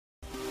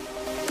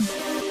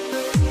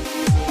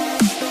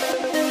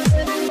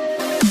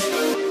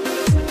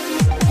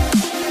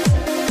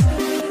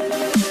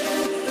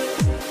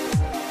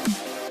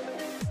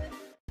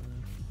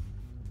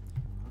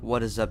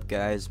What is up,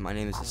 guys? My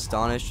name is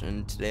Astonish,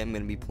 and today I'm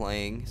going to be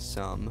playing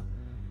some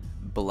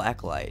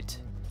Blacklight.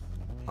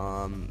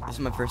 This is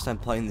my first time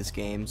playing this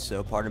game,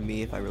 so pardon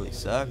me if I really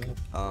suck.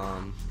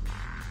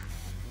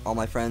 All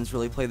my friends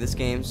really play this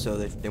game, so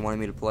they wanted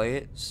me to play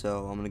it, so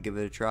I'm going to give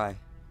it a try.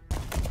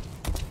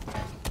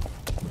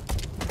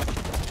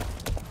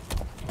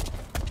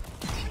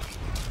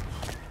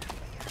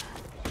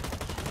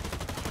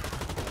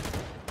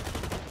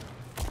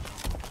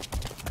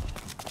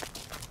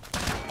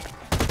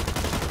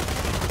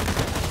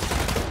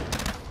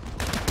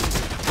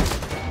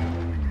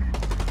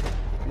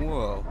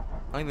 Whoa,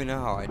 I don't even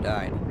know how I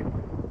died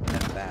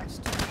that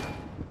fast.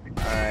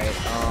 Alright,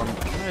 I'm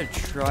gonna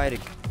try to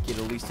get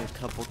at least a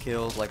couple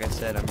kills. Like I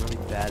said, I'm really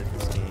bad at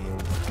this game.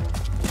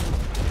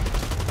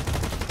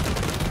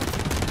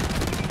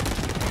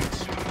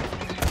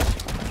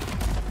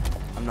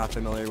 I'm not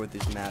familiar with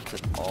these maps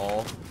at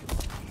all.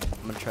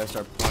 I'm gonna try to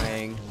start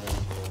playing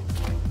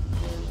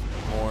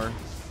more.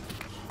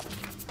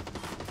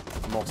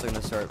 I'm also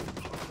gonna start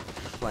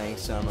playing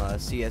some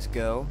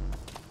CSGO.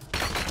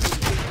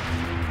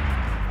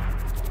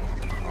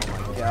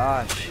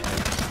 Gosh,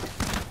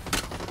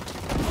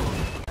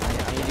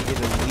 I need to get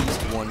at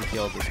least one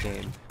kill this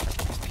game.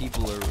 These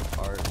people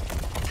are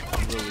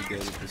really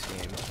good at this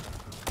game.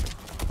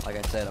 Like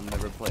I said, I've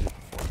never played it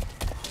before.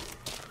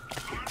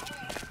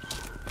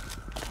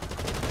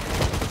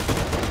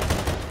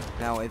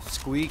 Now, if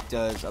Squeak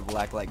does a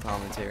Blacklight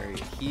commentary,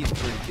 he's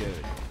pretty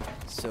good,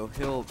 so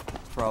he'll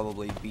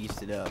probably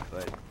beast it up.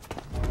 But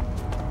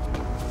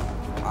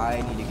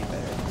I need to get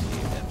better at this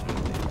game,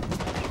 definitely.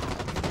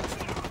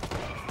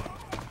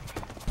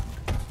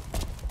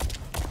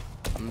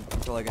 I'm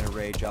probably gonna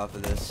rage off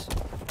of this.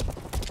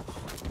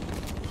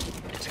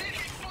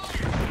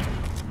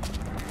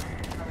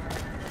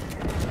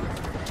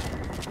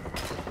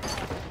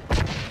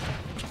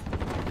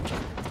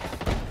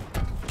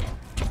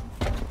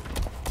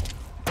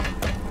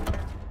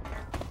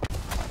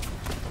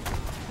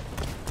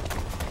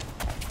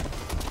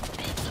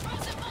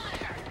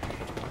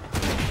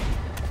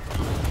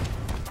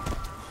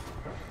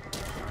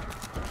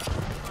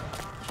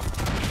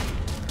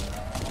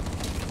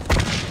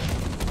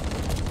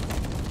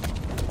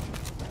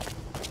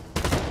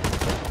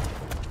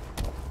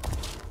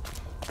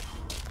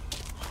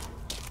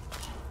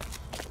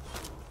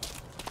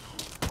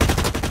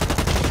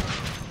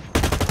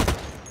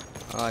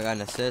 Oh, I got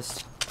an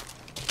assist.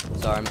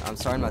 Sorry, I'm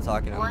sorry I'm not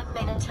talking. I'm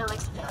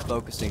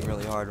focusing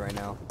really hard right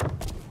now.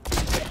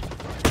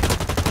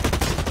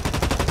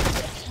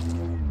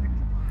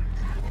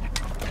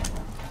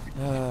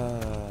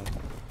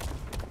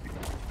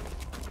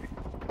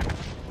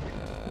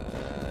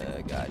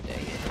 God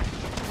dang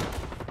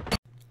it.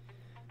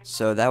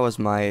 So that was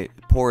my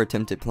poor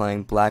attempt at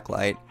playing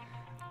Blacklight.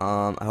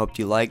 I hope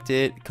you liked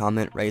it.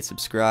 Comment, rate,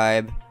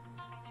 subscribe.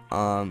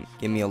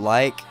 Give me a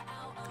like.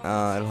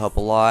 It'll help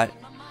a lot.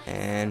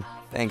 And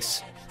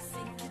thanks.